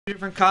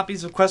Different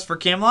copies of Quest for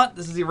Camelot.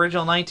 This is the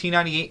original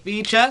 1998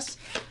 VHS,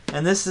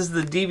 and this is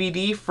the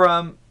DVD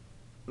from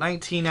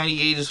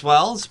 1998 as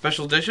well,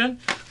 special edition.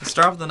 Let's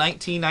start with the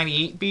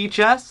 1998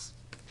 VHS.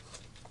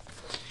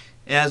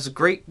 It has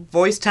great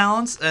voice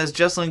talents as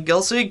Jessalyn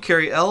Gilsig,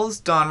 Carrie Elves,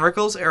 Don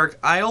Rickles, Eric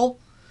Idle,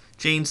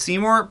 Jane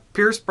Seymour,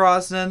 Pierce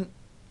Brosnan,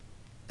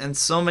 and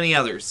so many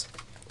others.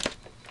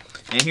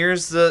 And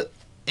here's the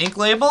ink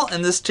label,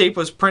 and this tape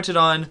was printed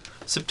on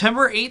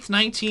September 8th,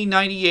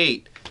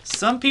 1998.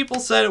 Some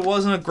people said it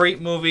wasn't a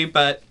great movie,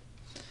 but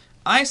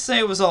I say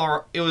it was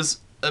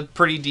a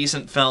pretty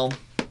decent film.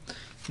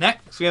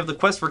 Next, we have the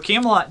Quest for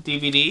Camelot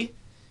DVD,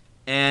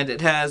 and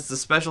it has the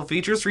special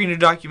features, 3 new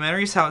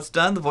documentaries, How It's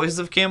Done, The Voices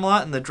of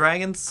Camelot, and the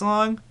Dragon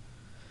Song,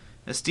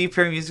 a Steve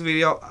Perry music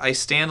video, I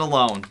Stand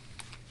Alone.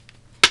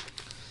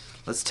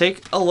 Let's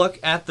take a look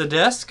at the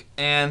disc,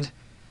 and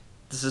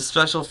this is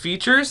special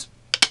features.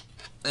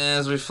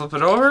 As we flip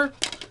it over,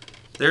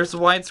 there's the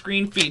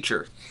widescreen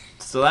feature.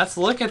 So let's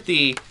look at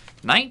the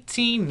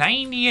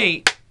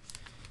 1998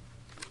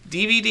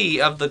 DVD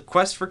of the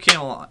Quest for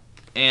Camelot.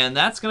 And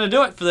that's going to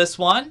do it for this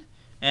one.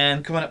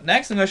 And coming up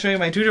next, I'm going to show you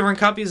my 2 different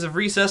copies of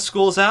Recess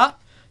School's Out.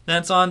 Then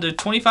it's on to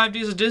 25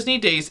 Days of Disney,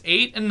 Days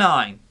 8 and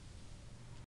 9.